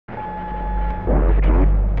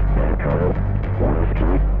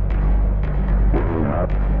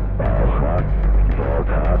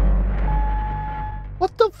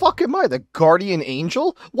fuck am I, the guardian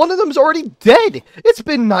angel? One of them's already dead! It's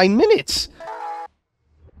been 9 minutes!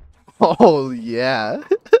 Oh, yeah.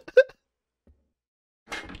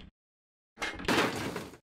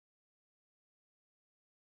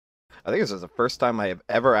 I think this is the first time I have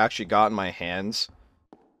ever actually gotten my hands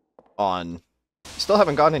on... Still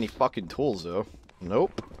haven't gotten any fucking tools, though.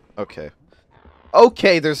 Nope. Okay.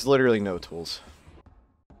 Okay, there's literally no tools.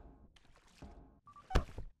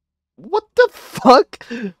 What the fuck?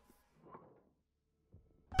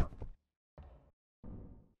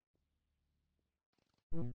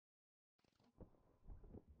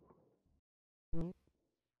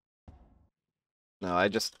 No, I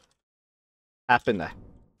just happened to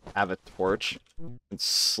have a torch and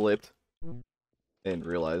slipped and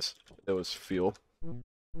realized it was fuel.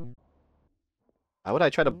 How would I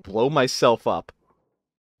try to blow myself up?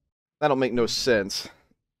 That'll make no sense.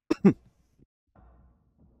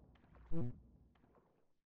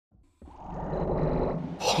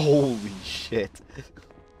 Holy shit.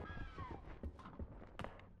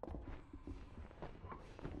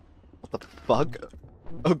 What the fuck?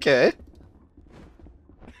 Okay.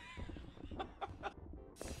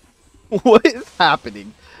 What is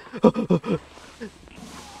happening?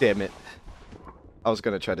 Damn it. I was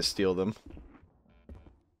gonna try to steal them.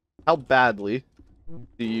 How badly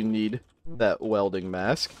do you need that welding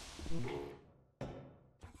mask?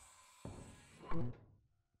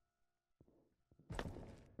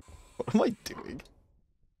 What am I doing?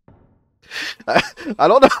 I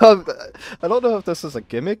don't know. I don't know if this is a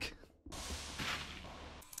gimmick.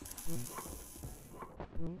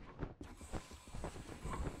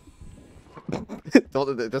 Don't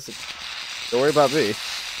worry about me.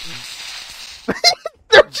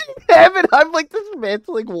 Damn it! I'm like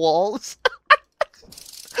dismantling walls.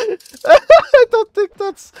 I don't think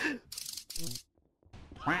that's.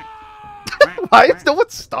 Why is no one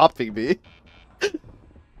stopping me?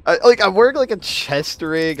 I'm wearing like a chest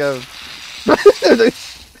ring of.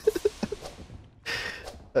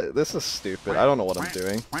 This is stupid. I don't know what I'm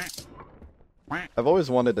doing. I've always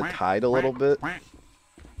wanted to hide a little bit, and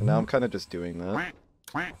now I'm kind of just doing that.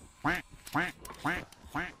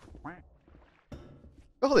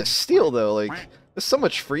 Oh, there's steel though. Like, there's so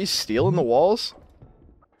much free steel in the walls.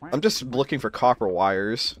 I'm just looking for copper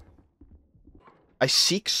wires. I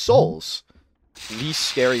seek souls. The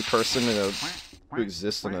scary person who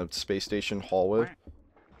exists in a space station hallway.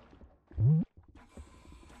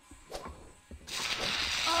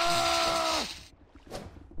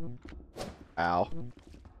 Ow.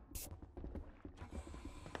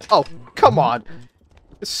 Oh, come on!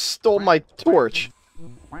 It stole my torch.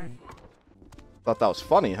 Thought that was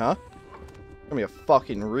funny, huh? Give me a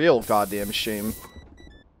fucking real goddamn shame.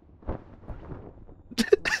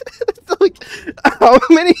 Like, how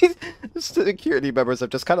many security members have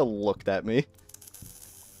just kind of looked at me?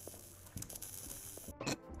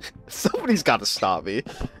 Somebody's got to stop me.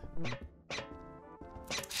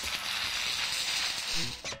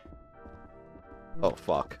 Oh,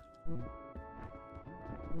 fuck.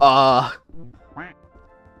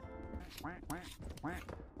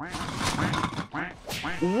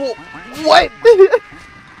 What?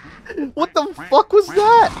 What the fuck was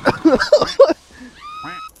that?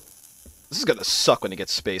 This is gonna suck when it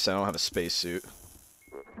gets space. I don't have a spacesuit.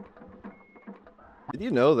 Did you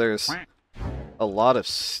know there's a lot of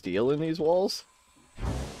steel in these walls?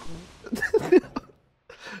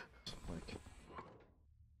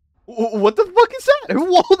 What the fuck is that?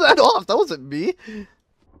 Who walled that off? That wasn't me.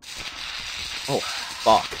 Oh,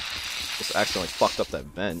 fuck. Just accidentally fucked up that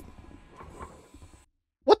vent.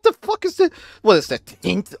 What the fuck is that? What is that?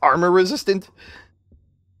 Taint armor resistant?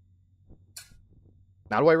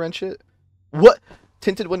 Now do I wrench it? What?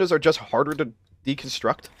 Tinted windows are just harder to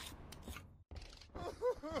deconstruct?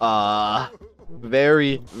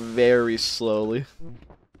 Very, very slowly.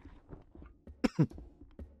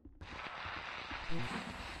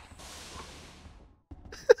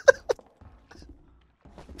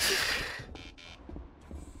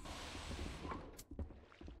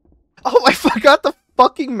 Oh, I forgot the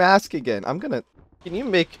fucking mask again. I'm gonna... Can you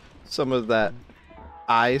make some of that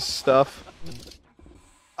eye stuff?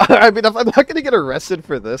 I mean, if I'm not gonna get arrested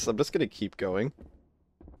for this, I'm just gonna keep going.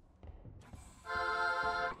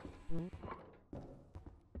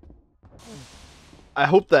 I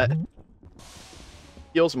hope that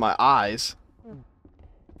heals my eyes.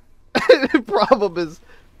 The problem is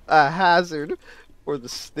a hazard for the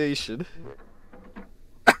station.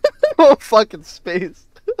 Oh, fucking space.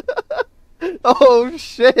 Oh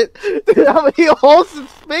shit! Dude, how many holes in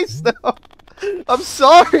space now? I'm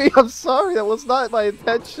sorry, that was not my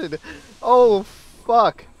intention. Oh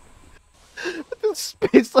fuck.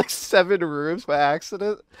 Spaced like 7 rooms by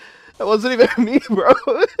accident. That wasn't even me, bro.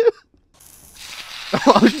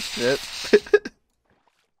 Oh shit.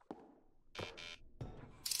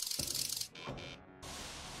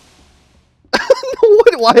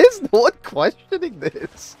 Why is no one questioning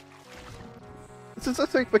this? This is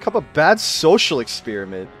just like become a bad social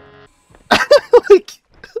experiment. Like,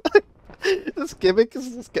 this gimmick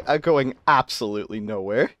is just going absolutely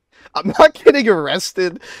nowhere. I'm not getting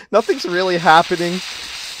arrested. Nothing's really happening.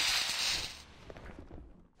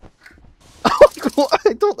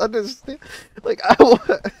 I don't understand. Like,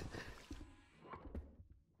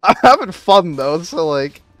 I'm having fun though, so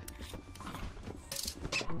like.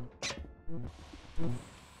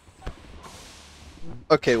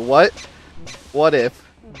 Okay, what if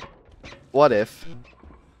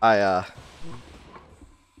I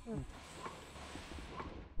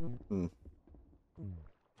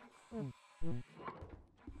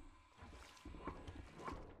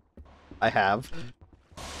I have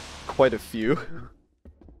quite a few.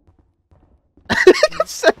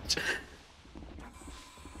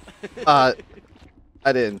 I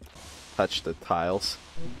didn't touch the tiles.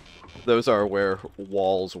 Those are where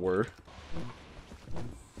walls were.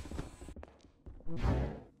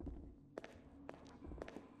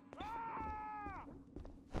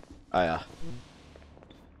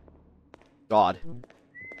 God.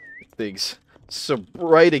 Things so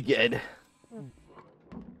bright again.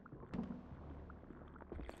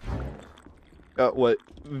 What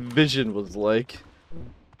vision was like.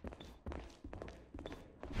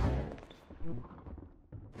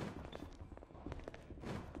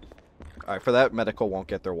 Alright, for that, medical won't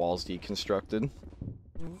get their walls deconstructed.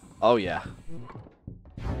 Oh yeah.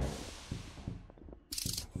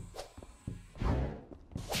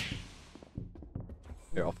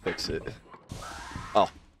 Here, I'll fix it. Oh,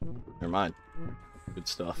 never mind. Good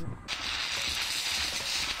stuff.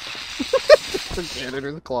 The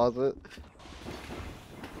janitor's closet.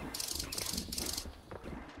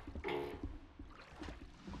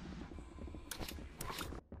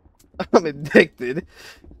 I'm addicted.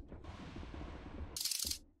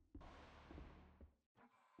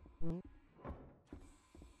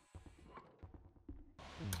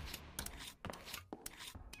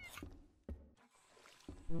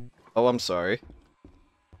 Oh, I'm sorry.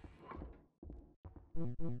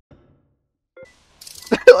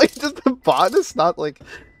 Like, just the bot is not like...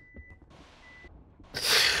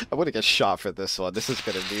 I want to get shot for this one. This is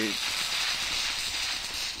gonna be...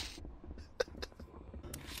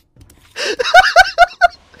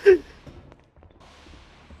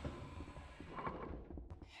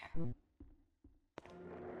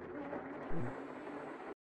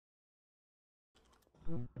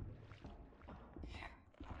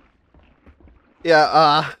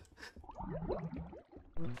 Yeah,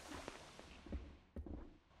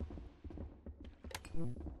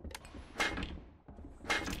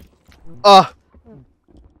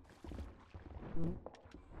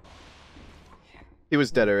 he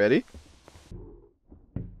was dead already.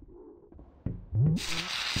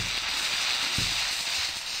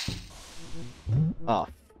 Oh.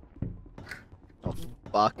 Oh,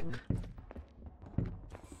 fuck.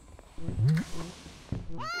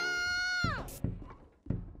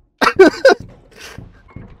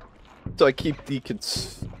 So I keep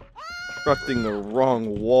deconstructing the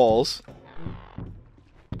wrong walls.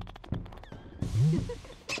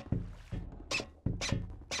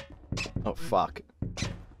 Oh, fuck.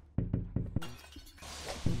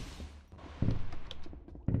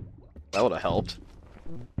 That would have helped.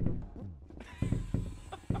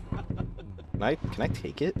 Can I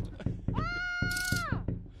take it?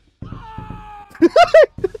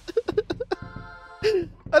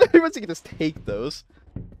 I don't even think you can just take those.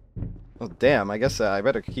 Oh, damn, I guess I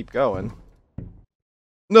better keep going.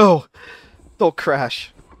 No! Don't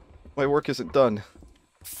crash. My work isn't done.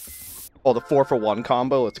 Oh, the 4-for-1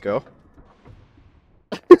 combo, let's go.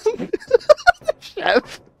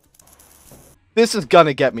 Chef. This is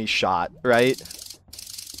gonna get me shot, right?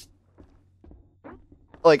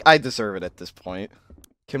 Like, I deserve it at this point.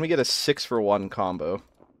 Can we get a 6-for-1 combo?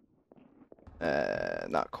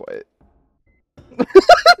 Not quite.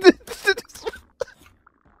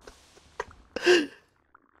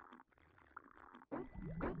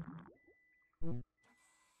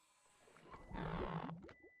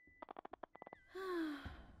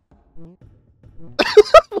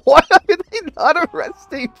 Why are they not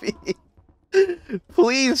arresting me?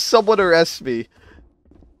 Please, someone arrest me.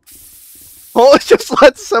 Oh, just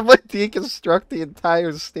let someone deconstruct the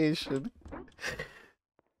entire station.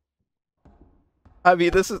 I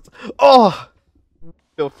mean, this is... Oh!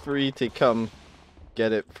 Feel free to come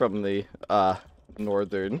get it from the,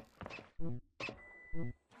 northern.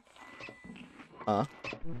 Huh?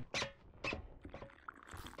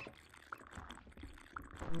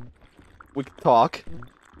 We can talk,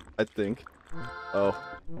 I think. Oh,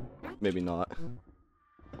 maybe not.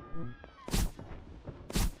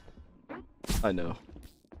 I know.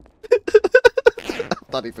 I'm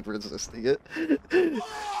not even resisting it.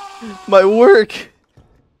 My work!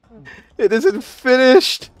 It isn't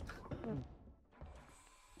finished!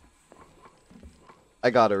 I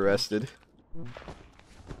got arrested.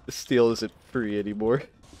 The steel isn't free anymore.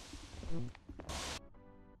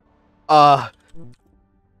 Don't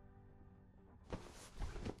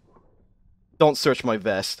search my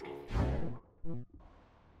vest.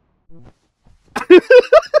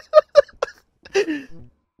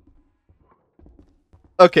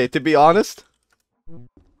 Okay, to be honest.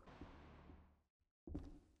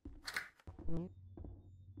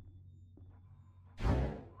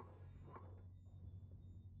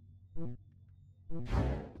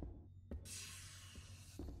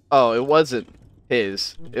 Oh, it wasn't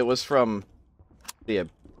his. It was from the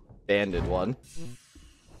abandoned one.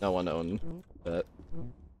 No one owned that.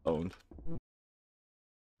 Owned.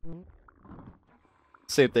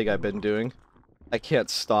 Same thing I've been doing. I can't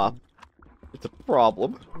stop. It's a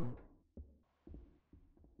problem.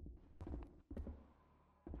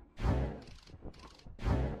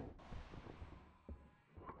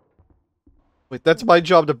 Wait, that's my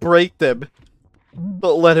job to break them.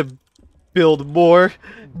 Don't let him build more.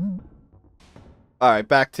 Alright,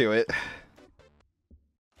 back to it.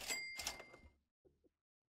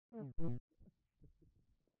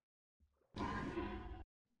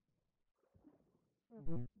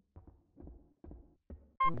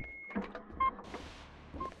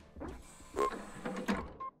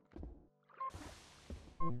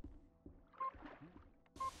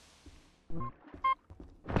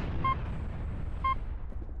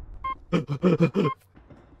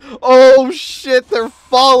 Oh shit, they're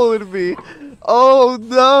following me! Oh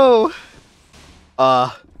no!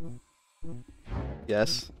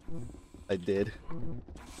 Yes, I did.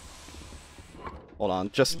 Hold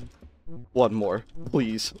on, just one more.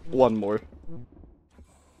 Please, one more.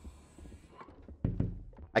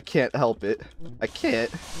 I can't help it. I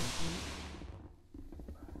can't.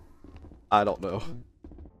 I don't know.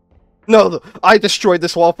 No, I destroyed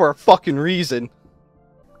this wall for a fucking reason.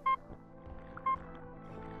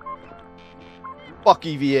 Fuck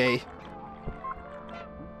EVA.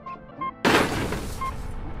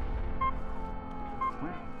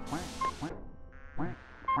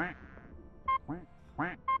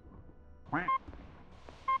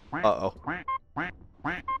 Uh-oh.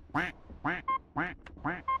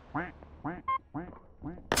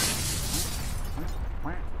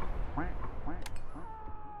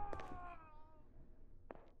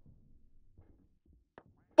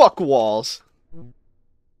 Fuck walls.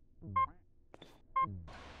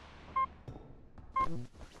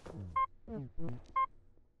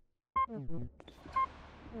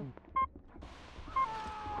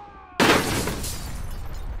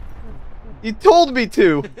 You told me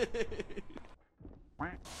to!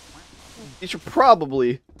 You should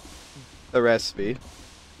probably arrest me.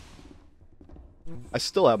 I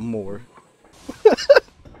still have more.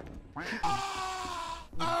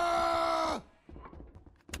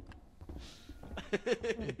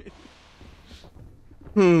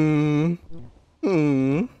 Hmm.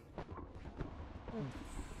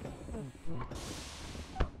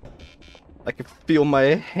 I can feel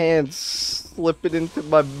my hands slipping into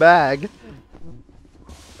my bag.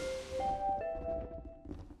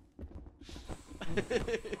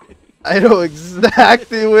 I know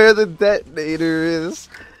exactly where the detonator is.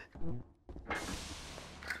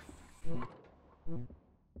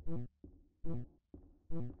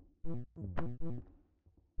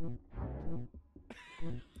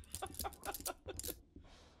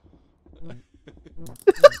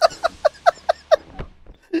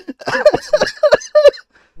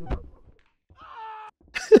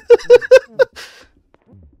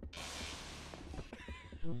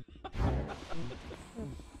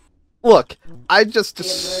 Look, I just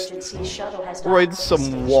destroyed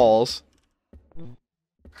some walls.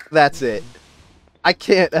 That's it. I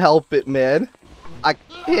can't help it, man. I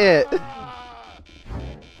can't.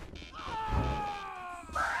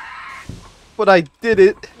 But I did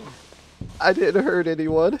it. I didn't hurt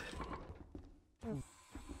anyone.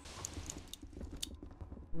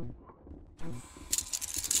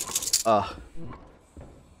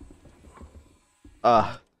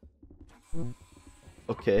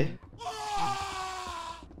 Okay.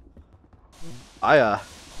 I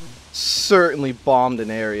certainly bombed an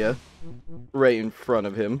area. right in front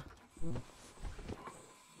of him.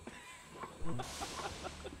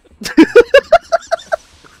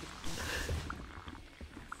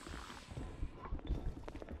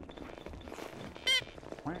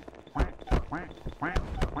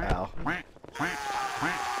 Ow.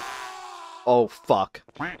 Oh, fuck.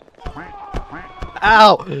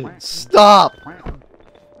 Ow! Stop!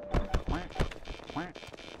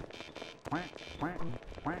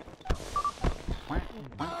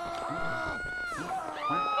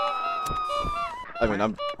 I mean,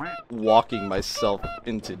 I'm walking myself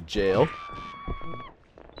into jail.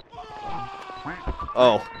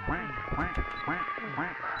 Oh.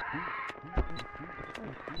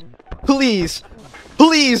 Please!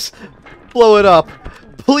 Please! Blow it up!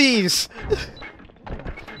 Please!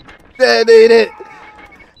 Detonate it!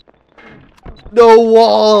 No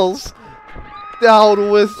walls!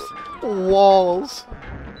 Down with walls!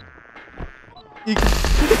 You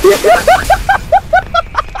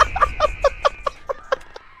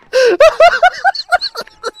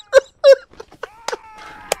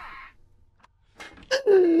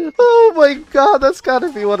Oh my god, that's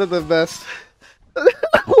gotta be one of the best. Why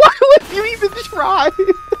would you even try?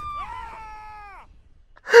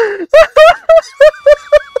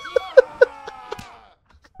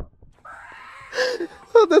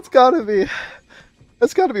 Oh, that's gotta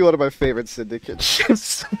be one of my favorite syndicate ships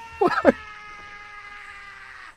so far.